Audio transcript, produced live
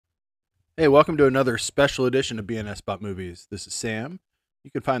Hey, welcome to another special edition of BNS About Movies. This is Sam.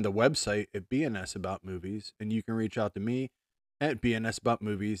 You can find the website at BNS About Movies, and you can reach out to me at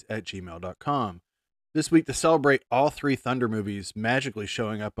bnsaboutmovies@gmail.com. This week, to celebrate all three Thunder movies magically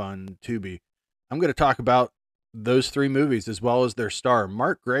showing up on Tubi, I'm going to talk about those three movies as well as their star,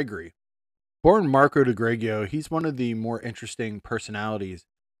 Mark Gregory. Born Marco de Greggio, he's one of the more interesting personalities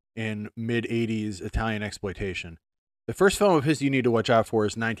in mid 80s Italian exploitation. The first film of his you need to watch out for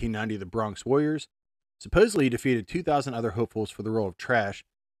is 1990 The Bronx Warriors. Supposedly, he defeated 2,000 other hopefuls for the role of Trash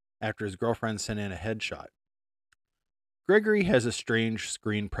after his girlfriend sent in a headshot. Gregory has a strange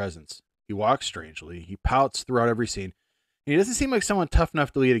screen presence. He walks strangely, he pouts throughout every scene, and he doesn't seem like someone tough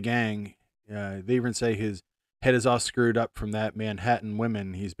enough to lead a gang. They even say his head is all screwed up from that Manhattan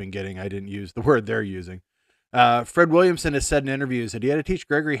women he's been getting. I didn't use the word they're using. Fred Williamson has said in interviews that he had to teach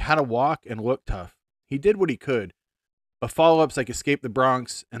Gregory how to walk and look tough. He did what he could, but follow-ups like Escape the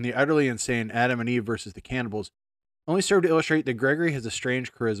Bronx and the utterly insane Adam and Eve versus the Cannibals only serve to illustrate that Gregory has a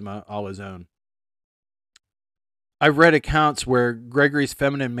strange charisma all his own. I've read accounts where Gregory's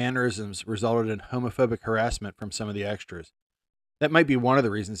feminine mannerisms resulted in homophobic harassment from some of the extras. That might be one of the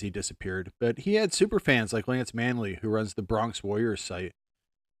reasons he disappeared, but he had superfans like Lance Manley, who runs the Bronx Warriors site,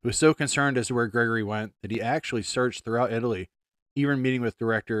 who was so concerned as to where Gregory went that he actually searched throughout Italy, even meeting with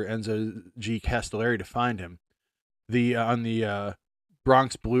director Enzo G. Castellari to find him. On the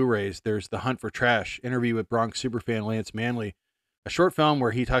Bronx Blu-rays, there's The Hunt for Trash, interview with Bronx superfan Lance Manley, a short film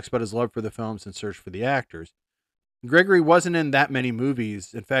where he talks about his love for the films and search for the actors. Gregory wasn't in that many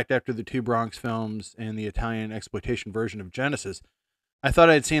movies. In fact, after the two Bronx films and the Italian exploitation version of Genesis, I thought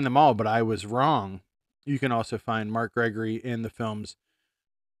I'd seen them all, but I was wrong. You can also find Mark Gregory in the films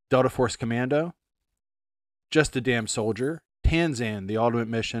Delta Force Commando, Just a Damn Soldier, Tanzan, The Ultimate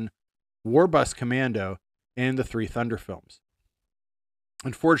Mission, Warbus Commando, and the three Thunder films.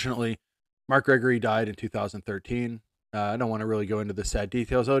 Unfortunately, Mark Gregory died in 2013. I don't want to really go into the sad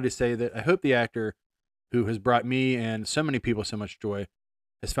details. I'll just say that I hope the actor who has brought me and so many people so much joy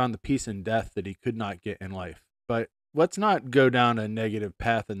has found the peace in death that he could not get in life. But let's not go down a negative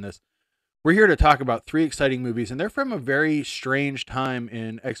path in this. We're here to talk about three exciting movies, and they're from a very strange time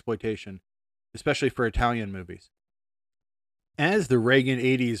in exploitation, especially for Italian movies. As the Reagan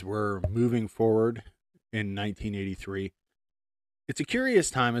 80s were moving forward in 1983, it's a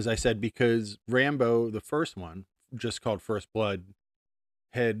curious time, as I said, because Rambo, the first one, just called First Blood,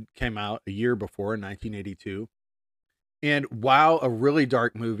 had came out a year before in 1982. And while a really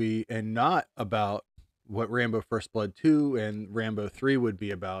dark movie and not about what Rambo First Blood 2 and Rambo 3 would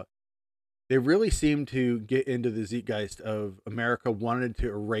be about, they really seemed to get into the zeitgeist of America wanted to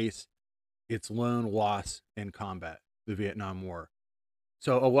erase its lone loss in combat, the Vietnam War.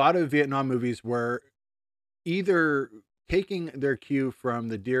 So a lot of Vietnam movies were either taking their cue from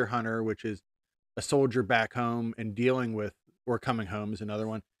The Deer Hunter, which is a soldier back home and dealing with, or coming home is another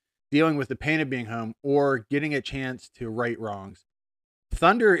one, dealing with the pain of being home, or getting a chance to right wrongs.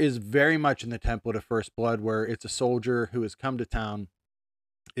 Thunder is very much in the template of First Blood, where it's a soldier who has come to town,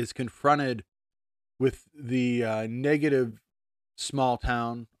 is confronted with the negative small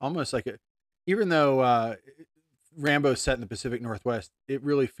town, almost like even though Rambo's set in the Pacific Northwest, it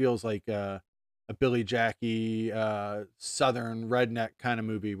really feels like a Billy Jackie, Southern redneck kind of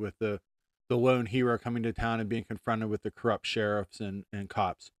movie with the lone hero coming to town and being confronted with the corrupt sheriffs and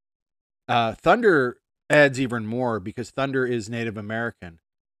cops. Thunder adds even more because Thunder is Native American.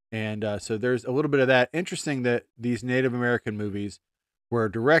 And so there's a little bit of that. Interesting that these Native American movies were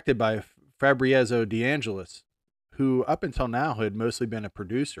directed by Fabrizio De Angelis, who up until now had mostly been a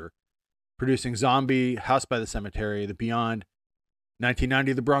producer, producing Zombie, House by the Cemetery, The Beyond,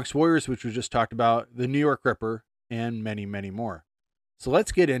 1990 The Bronx Warriors, which we just talked about, The New York Ripper, and many, many more. So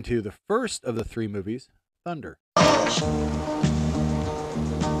let's get into the first of the three movies, Thunder.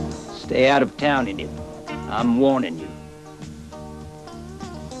 Stay out of town, Indian. I'm warning you.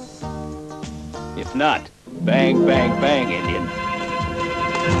 If not, bang, bang, bang, Indian.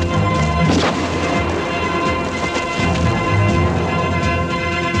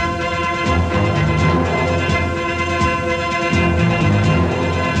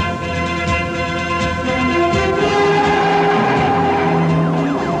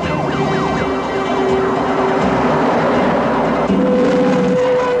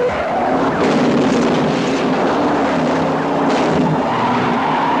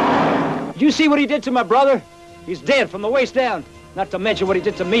 Did you see what he did to my brother? He's dead from the waist down. Not to mention what he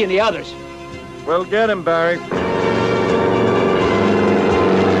did to me and the others. Well, get him, Barry.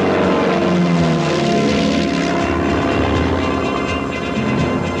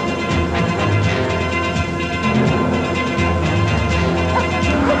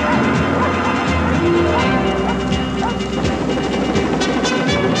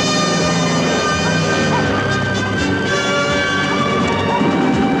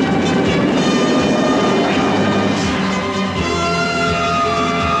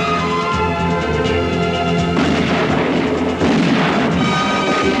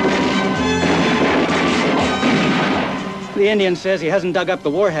 Indian says he hasn't dug up the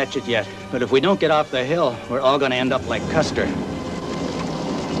war hatchet yet. But if we don't get off the hill, we're all gonna end up like Custer.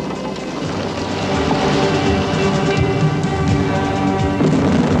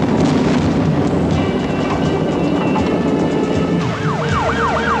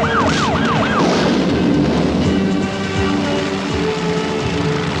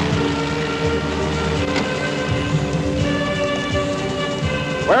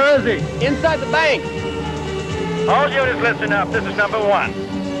 Where is he? Inside the bank. All units listen up. This is number 1.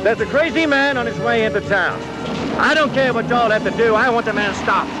 There's a crazy man on his way into town. I don't care what y'all have to do. I want the man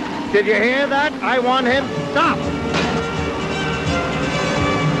stopped. Did you hear that? I want him stopped.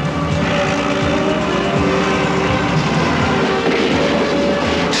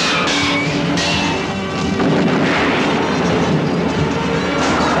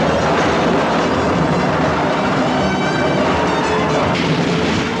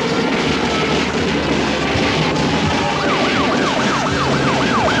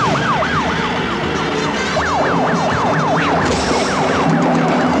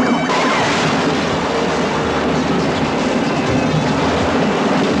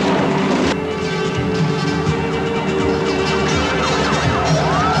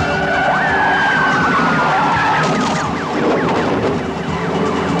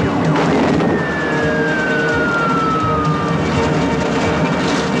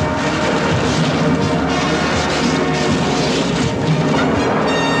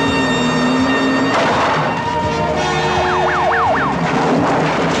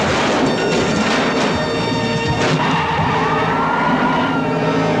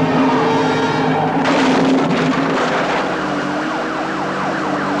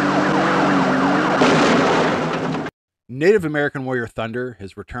 Native American warrior Thunder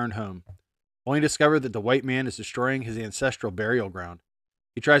has returned home, only to discover that the white man is destroying his ancestral burial ground.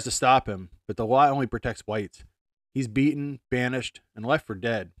 He tries to stop him, but the law only protects whites. He's beaten, banished, and left for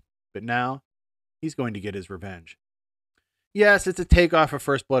dead, but now he's going to get his revenge. Yes, it's a takeoff of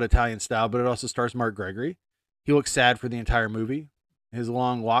First Blood Italian style, but it also stars Mark Gregory. He looks sad for the entire movie. His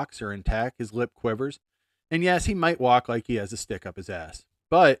long locks are intact, his lip quivers, and yes, he might walk like he has a stick up his ass.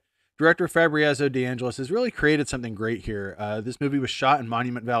 But director Fabrizio De Angelis has really created something great here. This movie was shot in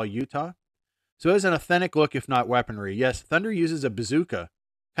Monument Valley, Utah, so it has an authentic look, if not weaponry. Yes, Thunder uses a bazooka,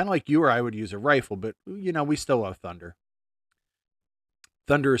 kind of like you or I would use a rifle, but, you know, we still love Thunder.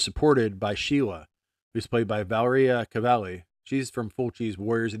 Thunder is supported by Sheila, who's played by Valeria Cavalli. She's from Fulci's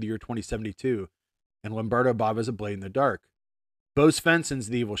Warriors of the Year 2072, and Lombardo Bava's a Blade in the Dark. Bose Fenson's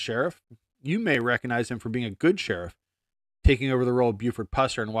the evil sheriff. You may recognize him for being a good sheriff, taking over the role of Buford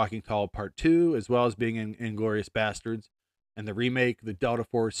Pusser in Walking Tall Part 2, as well as being in Inglourious Bastards, and the remake, The Delta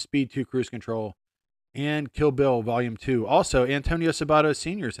Force, Speed 2 Cruise Control, and Kill Bill Volume 2. Also, Antonio Sabato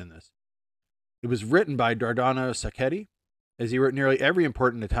Sr.'s in this. It was written by Dardano Sacchetti, as he wrote nearly every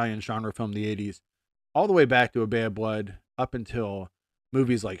important Italian genre film in the 80s, all the way back to A Bay of Blood, up until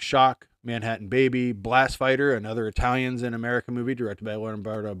movies like Shock, Manhattan Baby, Blast Fighter, another Italians in America movie directed by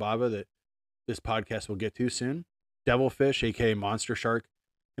Lombardo Bava that this podcast will get to soon, Devilfish, aka Monster Shark,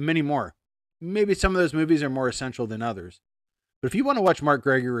 and many more. Maybe some of those movies are more essential than others. But if you want to watch Mark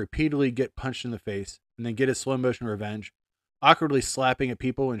Gregory repeatedly get punched in the face and then get his slow motion revenge, awkwardly slapping at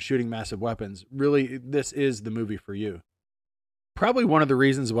people and shooting massive weapons, really, this is the movie for you. Probably one of the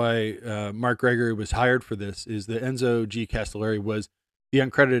reasons why Mark Gregory was hired for this is that Enzo G. Castellari was the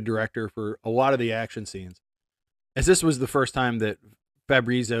uncredited director for a lot of the action scenes, as this was the first time that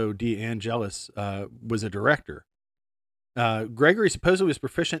Fabrizio De Angelis was a director. Gregory supposedly was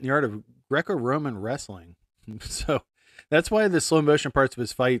proficient in the art of Greco-Roman wrestling. So that's why the slow motion parts of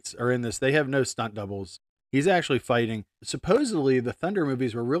his fights are in this. They have no stunt doubles. He's actually fighting. Supposedly the Thunder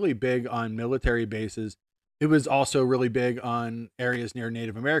movies were really big on military bases. It was also really big on areas near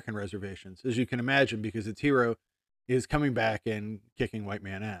Native American reservations, as you can imagine, because its hero is coming back and kicking white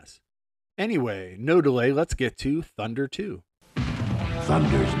man ass. Anyway, no delay, let's get to Thunder 2.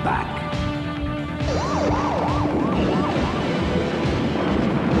 Thunder's back.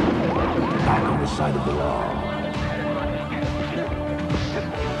 Back on the side of the law.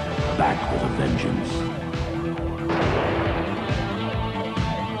 Back with a vengeance.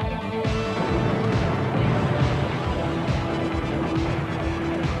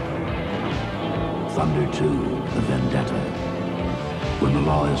 Thunder 2, the vendetta. When the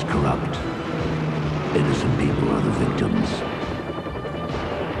law is corrupt, innocent people are the victims.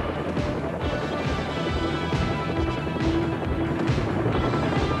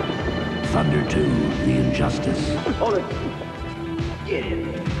 Thunder 2, the injustice. Hold it. Get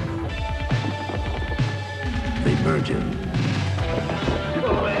him. They burnt him.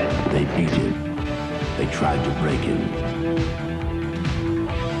 They beat him. They tried to break him.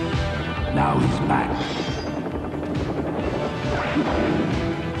 Now he's back.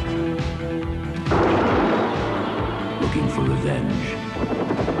 Looking for revenge.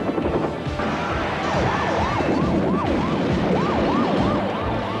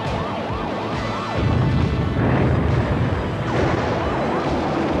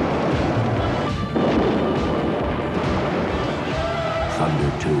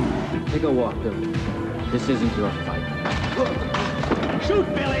 Thunder 2. Take a walk, Billy. This isn't your fight. Shoot,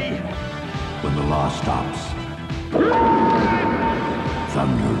 Billy! When the law stops,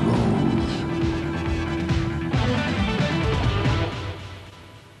 thunder rolls.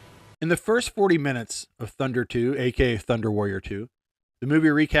 In the first 40 minutes of Thunder 2, aka Thunder Warrior 2, the movie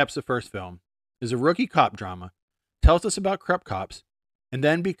recaps the first film, is a rookie cop drama, tells us about corrupt cops, and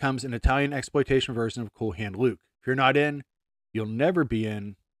then becomes an Italian exploitation version of Cool Hand Luke. If you're not in, you'll never be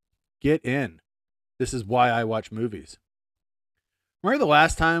in. Get in. This is why I watch movies. Remember the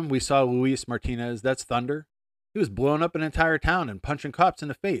last time we saw Luis Martinez, that's Thunder? He was blowing up an entire town and punching cops in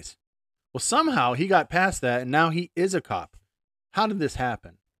the face. Well, somehow he got past that and now he is a cop. How did this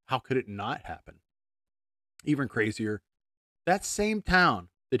happen? How could it not happen? Even crazier, that same town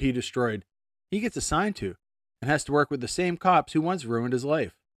that he destroyed, he gets assigned to and has to work with the same cops who once ruined his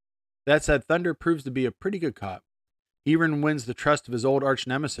life. That said, Thunder proves to be a pretty good cop. He even wins the trust of his old arch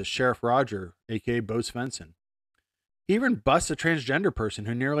nemesis, Sheriff Roger, aka Bo Svensson. He even busts a transgender person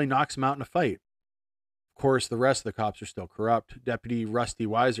who nearly knocks him out in a fight. Of course, the rest of the cops are still corrupt. Deputy Rusty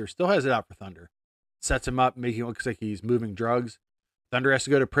Weiser still has it out for Thunder. Sets him up, making it look like he's moving drugs. Thunder has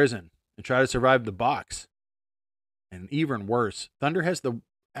to go to prison and try to survive the box. And even worse, Thunder has the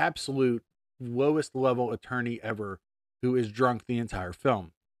absolute lowest level attorney ever who is drunk the entire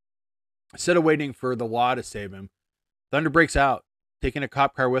film. Instead of waiting for the law to save him, Thunder breaks out, taking a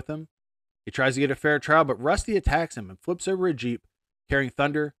cop car with him. He tries to get a fair trial, but Rusty attacks him and flips over a Jeep, carrying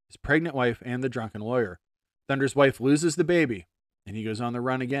Thunder, his pregnant wife, and the drunken lawyer. Thunder's wife loses the baby, and he goes on the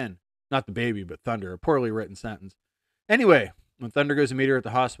run again. Not the baby, but Thunder, a poorly written sentence. Anyway, when Thunder goes to meet her at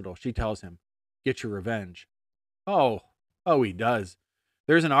the hospital, she tells him, "Get your revenge." Oh, he does.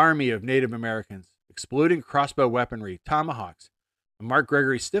 There's an army of Native Americans, exploding crossbow weaponry, tomahawks, and Mark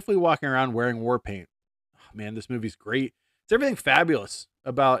Gregory stiffly walking around wearing war paint. Oh, man, this movie's great. It's everything fabulous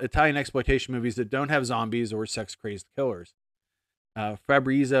about Italian exploitation movies that don't have zombies or sex-crazed killers.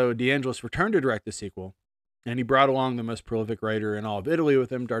 Fabrizio De Angelis returned to direct the sequel, and he brought along the most prolific writer in all of Italy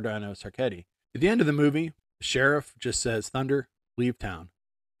with him, Dardano Sarchetti. At the end of the movie, the sheriff just says, "Thunder, leave town.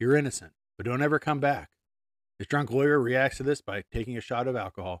 You're innocent, but don't ever come back." His drunk lawyer reacts to this by taking a shot of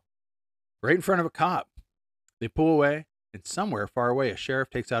alcohol right in front of a cop. They pull away, and somewhere far away, a sheriff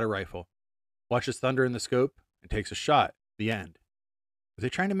takes out a rifle, watches Thunder in the scope, and takes a shot. The end. Were they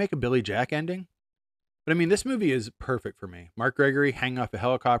trying to make a Billy Jack ending? But I mean, this movie is perfect for me. Mark Gregory hanging off a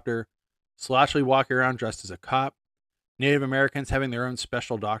helicopter, sloshily walking around dressed as a cop, Native Americans having their own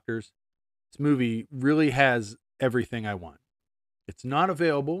special doctors. This movie really has everything I want. It's not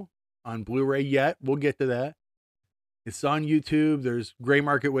available on Blu-ray yet. We'll get to that. It's on YouTube. There's gray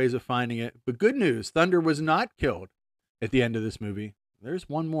market ways of finding it. But good news, Thunder was not killed at the end of this movie. There's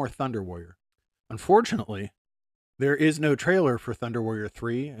one more Thunder Warrior. Unfortunately, there is no trailer for Thunder Warrior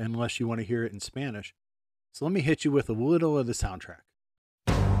 3 unless you want to hear it in Spanish. So let me hit you with a little of the soundtrack.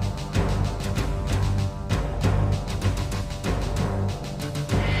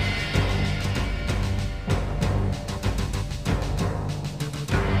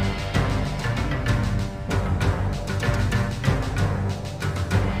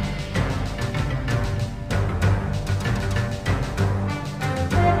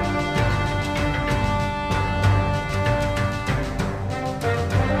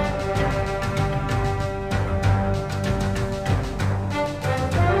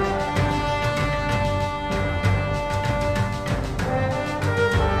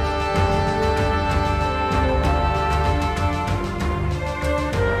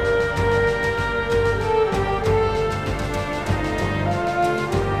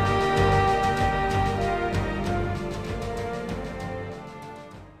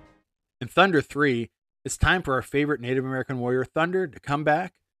 In Thunder 3, it's time for our favorite Native American warrior, Thunder, to come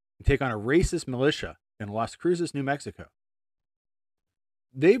back and take on a racist militia in Las Cruces, New Mexico.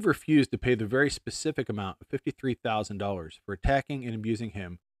 They've refused to pay the very specific amount of $53,000 for attacking and abusing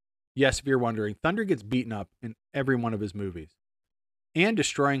him. Yes, if you're wondering, Thunder gets beaten up in every one of his movies and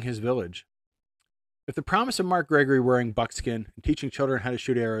destroying his village. If the promise of Mark Gregory wearing buckskin and teaching children how to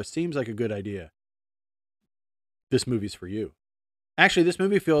shoot arrows seems like a good idea, this movie's for you. Actually, this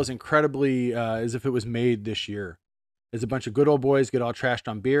movie feels incredibly as if it was made this year. As a bunch of good old boys get all trashed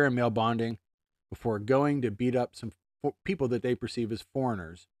on beer and male bonding, before going to beat up some people that they perceive as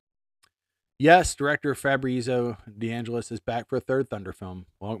foreigners. Yes, director Fabrizio De Angelis is back for a third Thunder film,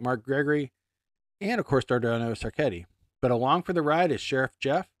 along with Mark Gregory and, of course, Dardano Sarchetti. But along for the ride is Sheriff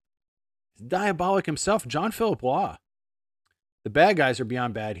Jeff, diabolic himself, John Philip Law. The bad guys are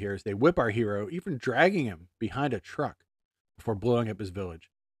beyond bad here as they whip our hero, even dragging him behind a truck before blowing up his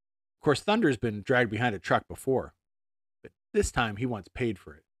village. Of course, Thunder's been dragged behind a truck before, but this time he wants paid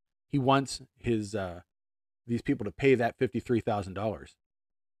for it. He wants these people to pay that $53,000.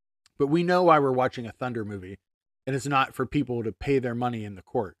 But we know why we're watching a Thunder movie, and it's not for people to pay their money in the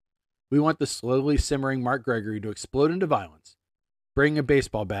court. We want the slowly simmering Mark Gregory to explode into violence, bringing a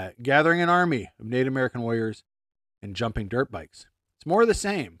baseball bat, gathering an army of Native American warriors, and jumping dirt bikes. It's more of the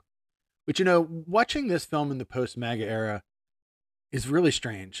same. But watching this film in the post-MAGA era is really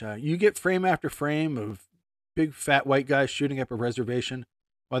strange. You get frame after frame of big fat white guys shooting up a reservation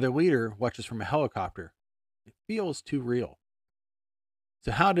while their leader watches from a helicopter. It feels too real.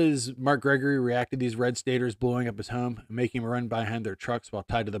 So how does Mark Gregory react to these red staters blowing up his home and making him run behind their trucks while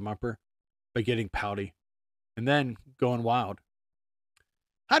tied to the bumper? By getting pouty and then going wild.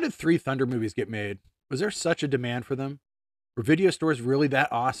 How did 3 Thunder movies get made? Was there such a demand for them? Were video stores really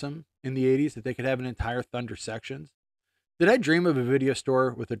that awesome in the 80s that they could have an entire Thunder sections? Did I dream of a video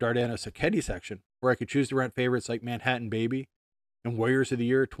store with a Dardano Sacchetti section where I could choose to rent favorites like Manhattan Baby and Warriors of the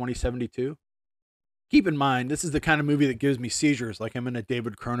Year 2072? Keep in mind, this is the kind of movie that gives me seizures like I'm in a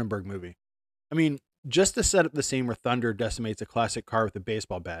David Cronenberg movie. I mean, just to set up the scene where Thunder decimates a classic car with a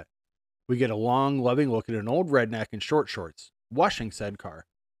baseball bat, we get a long, loving look at an old redneck in short shorts, washing said car.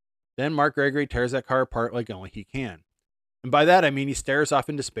 Then Mark Gregory tears that car apart like only he can. And by that I mean he stares off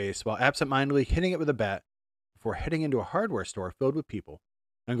into space while absentmindedly hitting it with a bat before heading into a hardware store filled with people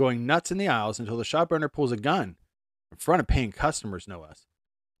and going nuts in the aisles until the shop owner pulls a gun in front of paying customers, no less.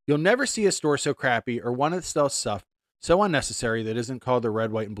 You'll never see a store so crappy or one that sells stuff so unnecessary that isn't called the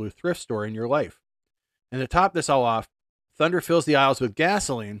red, white, and blue thrift store in your life. And to top this all off, Thunder fills the aisles with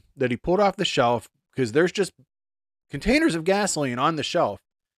gasoline that he pulled off the shelf because there's just containers of gasoline on the shelf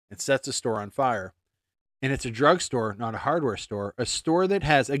and sets the store on fire. And it's a drugstore, not a hardware store, a store that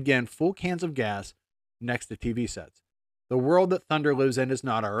has, again, full cans of gas next to TV sets. The world that Thunder lives in is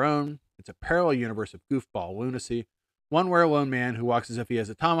not our own. It's a parallel universe of goofball lunacy, one where a lone man who walks as if he has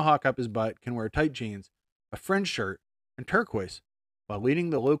a tomahawk up his butt can wear tight jeans, a fringe shirt, and turquoise while leading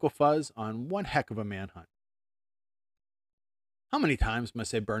the local fuzz on one heck of a manhunt. How many times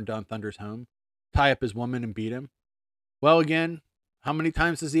must they burn down Thunder's home, tie up his woman, and beat him? Well, again, how many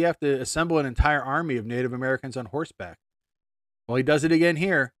times does he have to assemble an entire army of Native Americans on horseback? Well, he does it again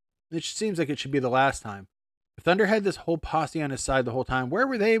here. It seems like it should be the last time. If Thunder had this whole posse on his side the whole time, where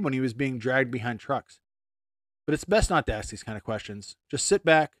were they when he was being dragged behind trucks? But it's best not to ask these kind of questions. Just sit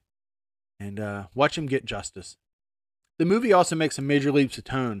back and watch him get justice. The movie also makes some major leaps of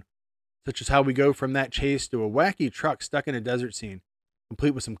tone, such as how we go from that chase to a wacky truck stuck in a desert scene,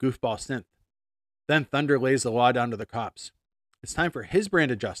 complete with some goofball synth. Then Thunder lays the law down to the cops. It's time for his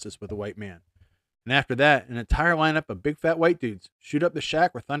brand of justice with a white man. And after that, an entire lineup of big fat white dudes shoot up the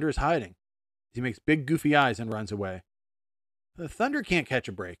shack where Thunder is hiding. He makes big goofy eyes and runs away. The Thunder can't catch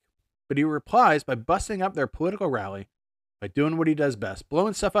a break, but he replies by busting up their political rally by doing what he does best,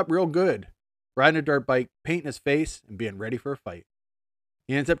 blowing stuff up real good, riding a dirt bike, painting his face, and being ready for a fight.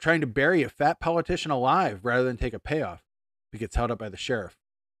 He ends up trying to bury a fat politician alive rather than take a payoff. He gets held up by the sheriff.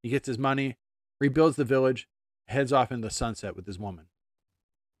 He gets his money, rebuilds the village, heads off into the sunset with his woman.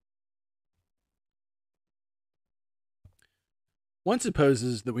 One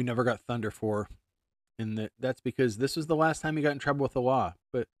supposes that we never got Thunder 4, and that's because this was the last time he got in trouble with the law.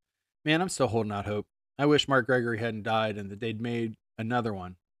 But man, I'm still holding out hope. I wish Mark Gregory hadn't died and that they'd made another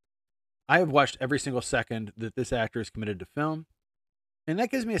one. I have watched every single second that this actor is committed to film, and that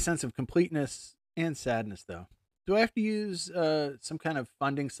gives me a sense of completeness and sadness, though. Do I have to use some kind of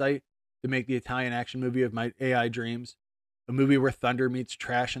funding site to make the Italian action movie of my AI dreams? A movie where Thunder meets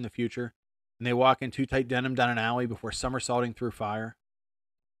trash in the future, and they walk in too tight denim down an alley before somersaulting through fire?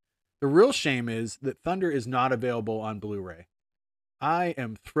 The real shame is that Thunder is not available on Blu-ray. I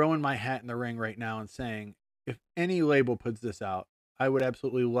am throwing my hat in the ring right now and saying, if any label puts this out, I would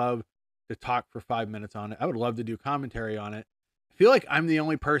absolutely love to talk for 5 minutes on it. I would love to do commentary on it. I feel like I'm the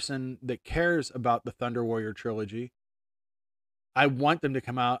only person that cares about the Thunder Warrior trilogy. I want them to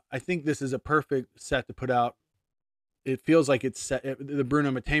come out. I think this is a perfect set to put out. It feels like it's set. The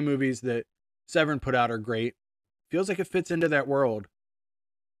Bruno Mattei movies that Severin put out are great. Feels like it fits into that world.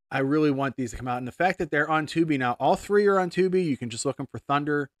 I really want these to come out. And the fact that they're on Tubi now, all 3 are on Tubi. You can just look them for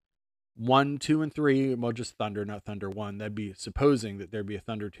Thunder, 1, 2, and 3, well, just Thunder, not Thunder 1. That'd be supposing that there'd be a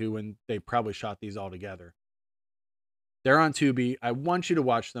Thunder 2, and they probably shot these all together. They're on Tubi. I want you to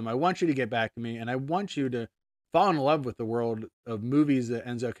watch them. I want you to get back to me, and I want you to fall in love with the world of movies that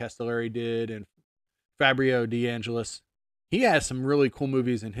Enzo Castellari did and Fabio De Angelis. He has some really cool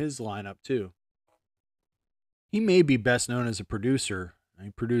movies in his lineup, too. He may be best known as a producer. He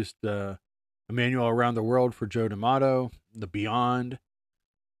produced Emmanuel Around the World for Joe D'Amato, The Beyond,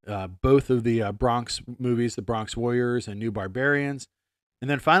 both of the Bronx movies, The Bronx Warriors and New Barbarians. And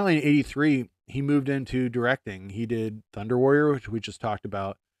then finally in 83, he moved into directing. He did Thunder Warrior, which we just talked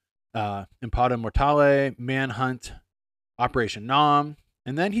about, Impado Mortale, Manhunt, Operation Nom.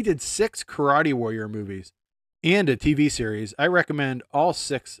 And then he did 6 Karate Warrior movies and a TV series. I recommend all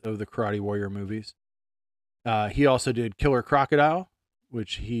 6 of the Karate Warrior movies. He also did Killer Crocodile,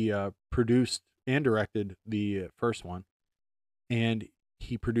 which he produced and directed the first one. And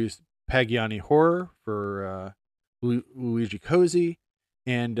he produced Pagliani Horror for Luigi Cosi.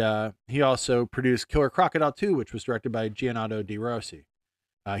 And he also produced Killer Crocodile 2, which was directed by Giannato De Rossi.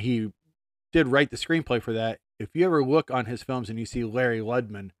 He did write the screenplay for that. If you ever look on his films and you see Larry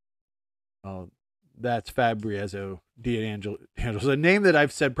Ludman, that's Fabrizio D'Angelo. A name that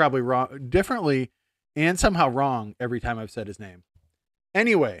I've said probably wrong, differently, and somehow wrong every time I've said his name.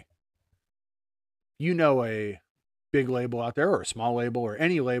 Anyway, you know a big label out there, or a small label, or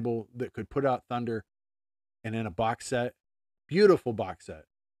any label that could put out Thunder and in a box set. Beautiful box set.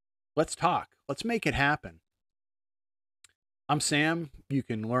 Let's talk. Let's make it happen. I'm Sam. You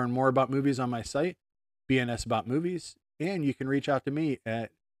can learn more about movies on my site, BNS About Movies, and you can reach out to me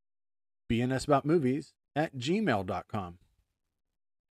at bnsaboutmovies@gmail.com.